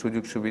হয়েছিল,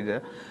 সুযোগ সুবিধা,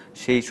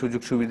 সেই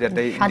সুযোগ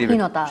সুবিধাটাই দিবে,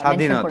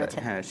 স্বাধীনতা।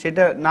 হ্যাঁ,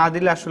 সেটা না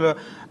দিলে আসলে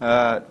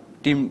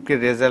টিমকে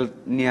রেজাল্ট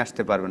নিয়ে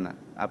আসতে পারবে না।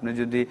 আপনি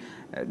যদি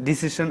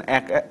ডিসিশন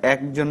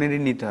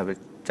একজনেরই নিতে হবে,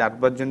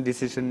 4-5 জন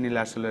ডিসিশন নিলে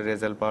আসলে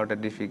রেজাল্ট পাওয়াটা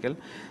ডিফিকাল্ট।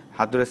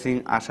 হাতুরা সিং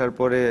আসার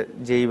পরে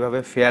যেইভাবে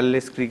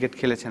ফেয়ারলেস ক্রিকেট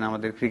খেলেছেন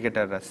আমাদের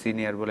ক্রিকেটাররা,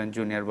 সিনিয়র বলেন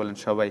জুনিয়র বলেন,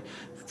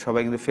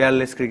 সবাই কিন্তু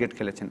ফেয়ারলেস ক্রিকেট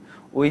খেলেছেন।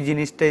 ওই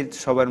জিনিসটাই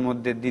সবার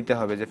মধ্যে দিতে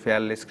হবে, যে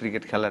ফেয়ারলেস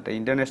ক্রিকেট খেলাটা,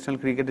 ইন্টারন্যাশনাল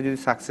ক্রিকেটে যদি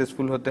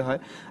সাকসেসফুল হতে হয়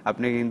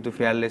আপনাকে কিন্তু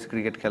ফেয়ারলেস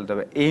ক্রিকেট খেলতে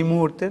হবে। এই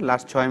মুহূর্তে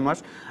লাস্ট 6 মাস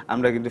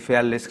আমরা কিন্তু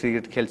ফেয়ারলেস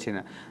ক্রিকেট খেলছি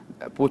না,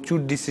 প্রচুর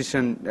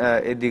ডিসিশন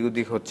এদিক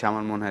ওদিক হচ্ছে।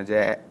 আমার মনে হয় যে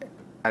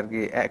আর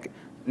কি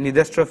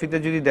নিদাস ট্রফিতে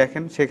যদি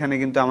দেখেন, সেখানে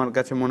কিন্তু আমার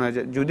কাছে মনে হয়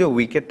যে যদিও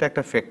উইকেটটা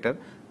একটা ফ্যাক্টর,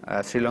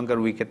 শ্রীলঙ্কার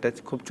উইকেটটা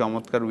খুব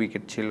চমৎকার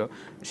উইকেট ছিল,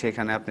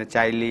 সেখানে আপনি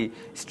চাইলেই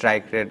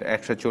স্ট্রাইক রেট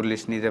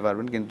 140 নিতে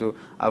পারবেন, কিন্তু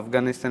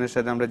আফগানিস্তানের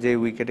সাথে আমরা যে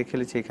উইকেটে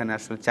খেলেছি এখানে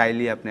আসলে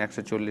চাইলেই আপনি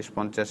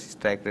 140-50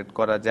 স্ট্রাইক রেট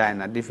করা যায়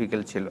না,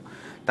 ডিফিকাল্ট ছিল।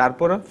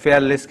 তারপরও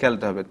ফেয়ারলেস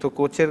খেলতে হবে। তো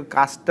কোচের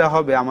কাজটা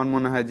হবে আমার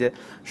মনে হয় যে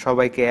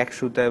সবাইকে এক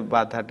সুতায়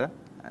বাঁধাটা,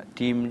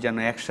 টিম যেন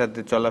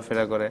একসাথে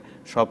চলাফেরা করে,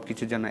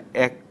 সবকিছু যেন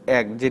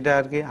এক যেটা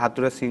আর কি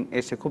হাতুরা সিং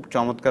এসে খুব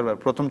চমৎকার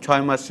প্রথম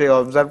 6 মাস সে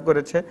অবজার্ভ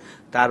করেছে,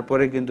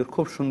 তারপরে কিন্তু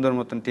খুব সুন্দর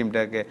মতন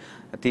টিমটাকে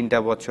 3টা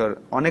বছর,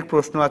 অনেক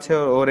প্রশ্ন আছে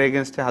ওর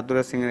এগেনস্টে,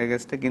 হাতুরা সিং এর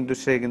এগেনস্টে, কিন্তু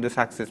সে কিন্তু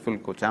সাকসেসফুল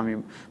কোচ আমি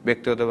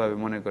ব্যক্তিগতভাবে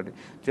মনে করি।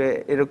 যে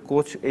এর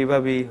কোচ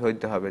এইভাবেই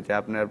হইতে হবে, যে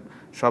আপনার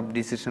সব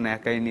ডিসিশন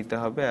একাই নিতে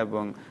হবে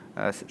এবং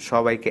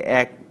সবাইকে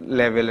এক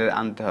লেভেলের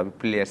আনতে হবে,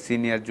 প্লেয়ার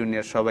সিনিয়র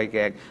জুনিয়র সবাইকে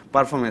এক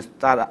পারফরমেন্স।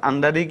 তার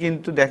আন্ডারেই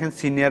কিন্তু দেখেন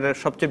সিনিয়ররা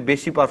সবচেয়ে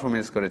বেশি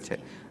পারফরমেন্স করেছে,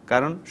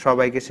 কারণ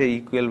সবাইকে সে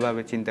ইকুয়াল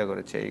ভাবে চিন্তা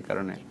করেছে। এই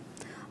কারণে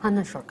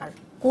হান্নান সরকার,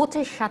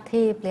 কোচের সাথে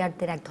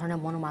প্লেয়ারদের এক ধরনের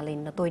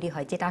মনোমালিন্য তৈরি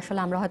হয়, যেটা আসলে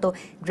আমরা হয়তো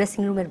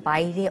ড্রেসিং রুমের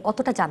বাইরে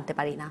অতটা জানতে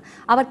পারি না,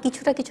 আবার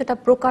কিছুটা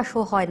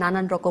প্রকাশও হয়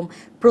নানান রকম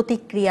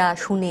প্রতিক্রিয়া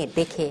শুনে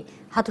দেখে।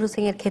 হাতুরু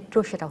সিং এর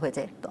ক্ষেত্রেও সেটা হয়ে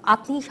যায়। তো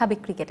আপনি সাবেক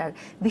ক্রিকেটার,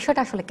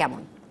 বিষয়টা আসলে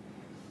কেমন?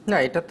 না,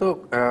 এটা তো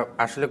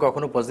আসলে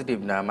কখনো পজিটিভ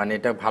না, মানে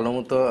এটা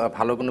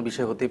ভালো কোনো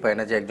বিষয় হতেই পারে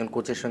না যে একজন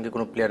কোচের সঙ্গে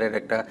কোনো প্লেয়ারের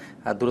একটা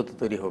দূরত্ব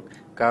তৈরি হোক।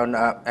 কারণ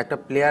একটা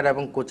প্লেয়ার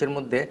এবং কোচের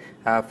মধ্যে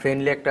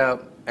ফ্রেন্ডলি একটা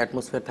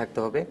অ্যাটমসফিয়ার থাকতে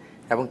হবে,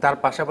 এবং তার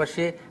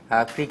পাশাপাশি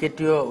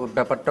ক্রিকেটীয়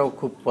ব্যাপারটাও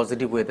খুব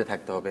পজিটিভ ওয়েতে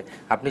থাকতে হবে।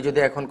 আপনি যদি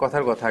এখন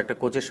কথার কথা একটা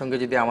কোচের সঙ্গে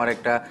যদি আমার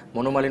একটা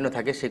মনোমালিন্য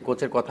থাকে, সেই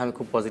কোচের কথা আমি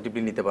খুব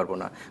পজিটিভলি নিতে পারবো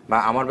না, বা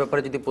আমার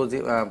ব্যাপারে যদি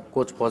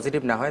কোচ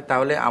পজিটিভ না হয়,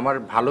 তাহলে আমার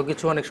ভালো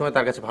কিছু অনেক সময়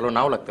তার কাছে ভালো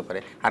নাও লাগতে পারে,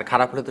 আর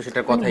খারাপ হলে তো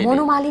সেটার কথাই নেই।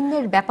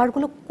 মনোমালিন্যের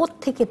ব্যাপারগুলো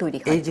কোত্থেকে তৈরি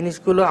হয়? এই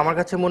জিনিসগুলো আমার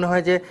কাছে মনে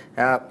হয় যে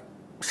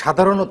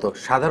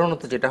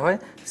সাধারণত যেটা হয়,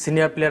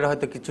 সিনিয়র প্লেয়াররা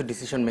হয়তো কিছু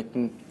ডিসিশন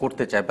মেকিং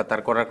করতে চায় বা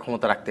তার করার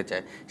ক্ষমতা রাখতে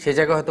চায়, সেই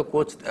জায়গায় হয়তো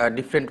কোচ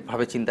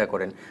ডিফারেন্টভাবে চিন্তা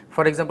করেন।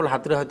 ফর এক্সাম্পল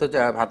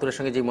হাতুরের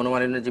সঙ্গে যে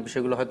মনোমালিন্যের যে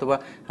বিষয়গুলো হয়তো বা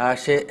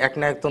সে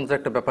একনায়কতন্ত্র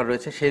একটা ব্যাপার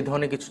রয়েছে, সেই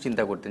ধরনের কিছু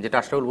চিন্তা করতেন, যেটা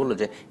আশরাফুল বললো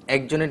যে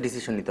একজনের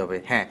ডিসিশন নিতে হবে।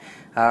 হ্যাঁ,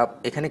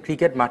 এখানে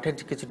ক্রিকেট মাঠের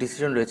কিছু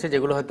ডিসিশন রয়েছে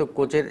যেগুলো হয়তো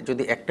কোচের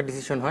যদি একটা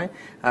ডিসিশন হয়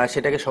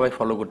সেটাকে সবাই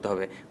ফলো করতে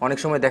হবে। অনেক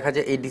সময় দেখা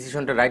যায় এই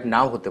ডিসিশনটা রাইট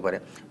নাও হতে পারে,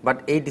 বাট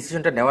এই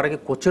ডিসিশনটা নেওয়ার আগে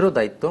কোচেরও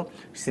দায়িত্ব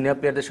সিনিয়র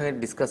প্লেয়ারদের সঙ্গে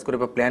ডিসকাস করে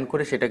বা প্ল্যান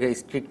করে সেটাকে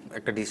স্ট্রিক্ট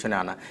একটা ডিসিশনে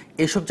আনা।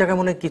 এইসব জায়গায়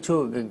মনে হয় কিছু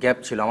গ্যাপ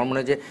ছিল। আমার মনে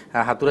হয় যে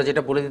হাতুরা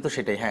যেটা বলে দিত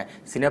সেটাই, হ্যাঁ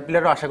সিনিয়র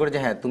প্লেয়ারও আশা করে যে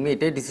হ্যাঁ তুমি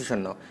এটাই ডিসিশন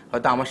নাও,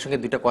 হয়তো আমার সঙ্গে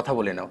দুইটা কথা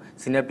বলে নাও,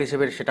 সিনিয়র প্লেয়ার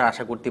হিসেবে সেটা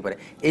আশা করতে পারে।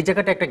 এই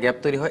জায়গাটা একটা গ্যাপ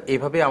তৈরি হয়,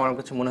 এইভাবে আমার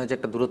কাছে মনে হয় যে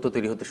একটা দূরত্ব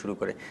তৈরি হতে শুরু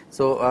করে।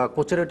 সো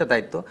কোচেরও এটা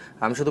দায়িত্ব,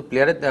 আমি শুধু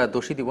প্লেয়ারের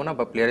দোষী দিব না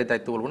বা প্লেয়ারের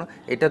দায়িত্ব বলবো না,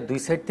 এটা দুই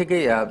সাইড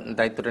থেকেই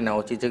দায়িত্বটা নেওয়া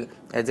উচিত। যে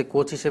অ্যাজ এ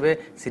কোচ হিসেবে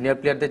সিনিয়র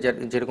প্লেয়ারদের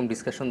যেরকম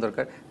ডিসকাশন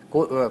দরকার,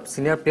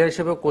 সিনিয়র প্লেয়ার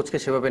হিসেবেও কোচকে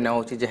সেভাবে নেওয়া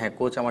উচিত যে হ্যাঁ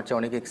কোচ আমার চেয়ে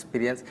অনেক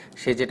এক্সপিরিয়েন্স,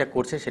 সে যেটা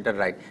করছে সেটা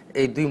রাইট।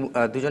 এই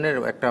দুজনের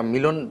একটা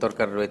মিলন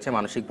দরকার রয়েছে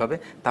মানসিকভাবে,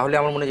 তাহলে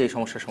আমার মনে হয় যে এই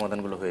সমস্যার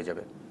সমাধানগুলো হয়ে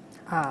যাবে।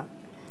 হ্যাঁ,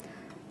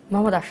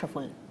 মোহাম্মদ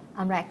আশরাফুল,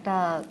 আমরা একটা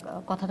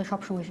কথা তো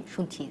সবসময়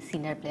শুনছি,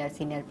 সিনিয়র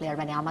প্লেয়ার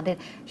মানে আমাদের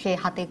সে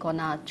হাতে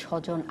গোনা 6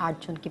 জন 8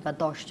 জন কিংবা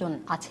 10 জন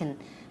আছেন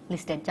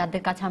লিস্টেড,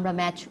 যাদের কাছে আমরা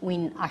ম্যাচ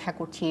উইন আশা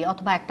করছি,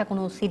 অথবা একটা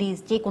কোনো সিরিজ,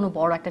 যে কোনো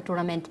বড় একটা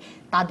টুর্নামেন্ট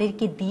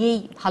তাদেরকে দিয়েই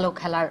ভালো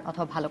খেলার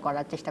অথবা ভালো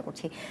করার চেষ্টা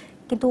করছি,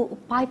 কিন্তু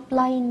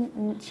পাইপলাইন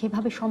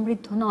সেভাবে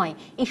সমৃদ্ধ নয়।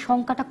 এই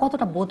শঙ্কাটা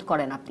কতটা বোধ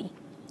করেন আপনি?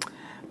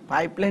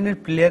 পাইপলাইনের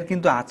প্লেয়ার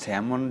কিন্তু আছে,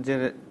 এমন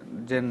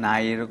যে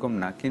নাই এরকম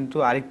না, কিন্তু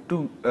আরেকটু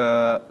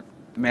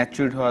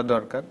ম্যাচিউরড হওয়া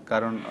দরকার,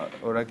 কারণ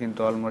ওরা কিন্তু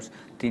অলমোস্ট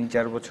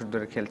 3-4 বছর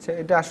ধরে খেলছে।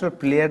 এটা আসলে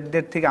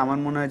প্লেয়ারদের থেকে আমার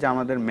মনে হয় যে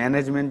আমাদের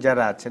ম্যানেজমেন্ট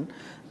যারা আছেন,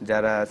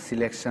 যারা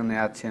সিলেকশনে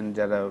আছেন,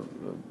 যারা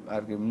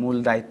আর কি মূল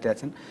দায়িত্বে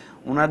আছেন,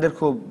 ওনাদের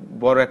খুব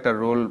বড় একটা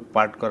রোল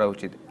পার্ট করা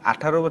উচিত।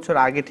 18 বছর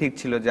আগে ঠিক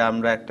ছিল যে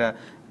আমরা একটা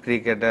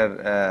ক্রিকেটার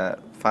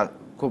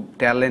খুব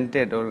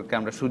ট্যালেন্টেড, ওকে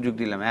আমরা সুযোগ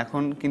দিলাম,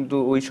 এখন কিন্তু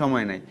ওই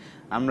সময় নাই।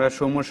 আমরা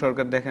সৌম্য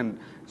সরকার দেখেন,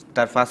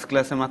 তার ফার্স্ট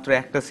ক্লাসে মাত্র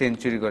একটা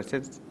সেঞ্চুরি করেছে,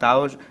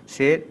 তাও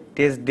সে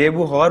টেস্ট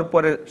ডেবু হওয়ার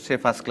পরে সে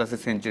ফার্স্ট ক্লাসে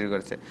সেঞ্চুরি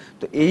করেছে।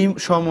 তো এই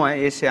সময়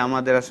এসে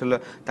আমাদের আসলে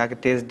তাকে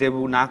টেস্ট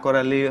ডেবু না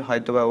করালেই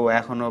হয়তোবা ও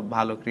এখনো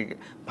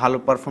ভালো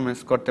পারফরমেন্স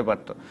করতে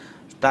পারতো।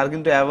 তার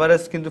কিন্তু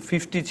অ্যাভারেজ কিন্তু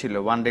 50 ছিল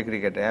ওয়ানডে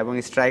ক্রিকেটে, এবং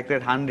স্ট্রাইক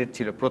রেট 100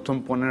 ছিল প্রথম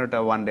 15টা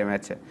ওয়ানডে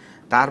ম্যাচে।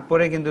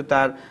 তারপরে কিন্তু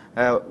তার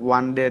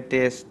ওয়ানডে,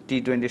 টেস্ট,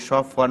 টি20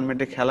 সব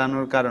ফরম্যাটে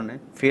খেলানোর কারণে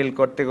ফেল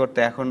করতে করতে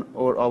এখন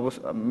ওর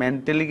অবস্থা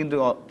মেন্টালি কিন্তু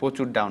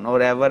প্রচুর ডাউন।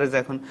 ওর অ্যাভারেজ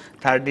এখন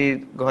 30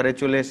 ঘরে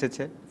চলে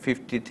এসেছে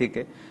 50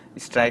 থেকে,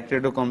 স্ট্রাইক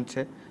রেটও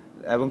কমছে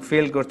এবং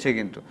ফেল করছে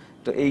কিন্তু।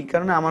 তো এই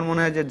কারণে আমার মনে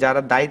হয় যে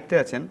যারা দায়িত্বে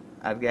আছেন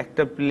আর কি,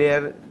 একটা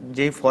প্লেয়ার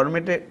যেই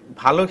ফরম্যাটে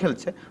ভালো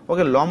খেলছে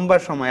ওকে লম্বা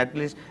সময়,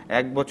 অ্যাটলিস্ট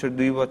 1 বছর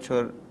 2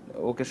 বছর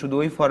ওকে শুধু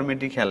ওই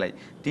ফরম্যাটই খেলাই,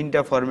 3টা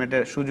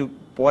ফরম্যাটের সুযোগ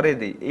পরে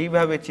দেই,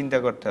 এইভাবে চিন্তা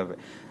করতে হবে।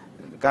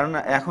 কারণ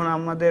এখন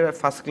আমাদের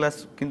ফার্স্ট ক্লাস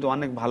কিন্তু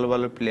অনেক ভালো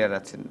ভালো প্লেয়ার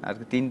আছেন আর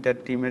কি, 3টা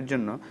টিমের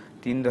জন্য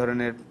 3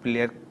 ধরনের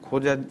প্লেয়ার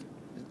খোঁজা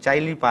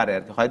চাইলেই পারে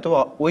আর কি। হয়তো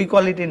ওই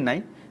কোয়ালিটির নাই,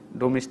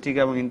 ডোমেস্টিক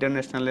এবং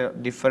ইন্টারন্যাশনালে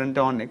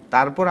ডিফারেন্টটা অনেক,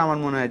 তারপর আমার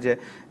মনে হয় যে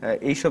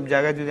এইসব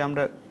জায়গায় যদি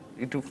আমরা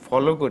একটু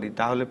ফলো করি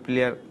তাহলে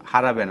প্লেয়ার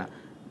হারাবে না,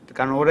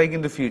 কারণ ওরাই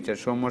কিন্তু ফিউচার।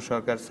 সৌম্য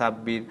সরকার,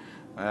 সাব্বির,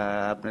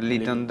 আপনার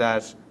লিটন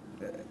দাস,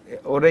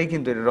 ওরাই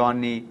কিন্তু,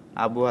 রনি,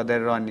 আবু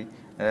হাদের রনি,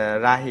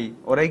 রাহি,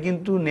 ওরাই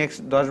কিন্তু নেক্সট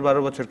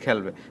 10-12 বছর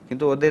খেলবে।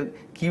 কিন্তু ওদের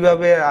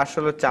কিভাবে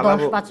আসলে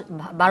চালাবো,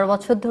 10-12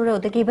 বছর ধরে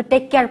ওদেরকে এবার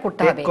টেক কেয়ার করতে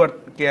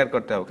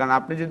হবে, কারণ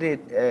আপনি যদি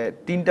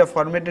 3টা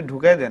ফরম্যাটে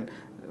ঢুকাই দেন,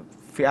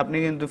 আপনি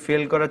কিন্তু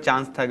ফেল করার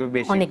চান্স থাকবে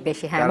বেশি, অনেক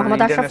বেশি। হ্যাঁ,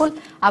 মোহাম্মদ আশরাফুল,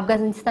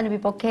 আফগানিস্তানের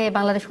বিপক্ষে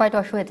বাংলাদেশ হোয়াইট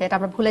ওয়াশ হয়েছে, এটা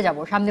আমরা ভুলে যাব,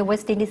 সামনে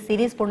ওয়েস্ট ইন্ডিজ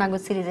সিরিজ, পূর্ণাঙ্গ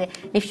সিরিজে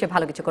নিশ্চয়ই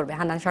ভালো কিছু করবে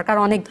হান্নান সরকার।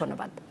 অনেক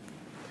ধন্যবাদ।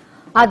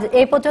 আজ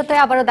এই পর্যন্ত,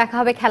 আবারও দেখা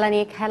হবে খেলা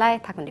নিয়ে। খেলায়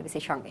থাকুন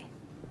ডিবিসির সঙ্গে।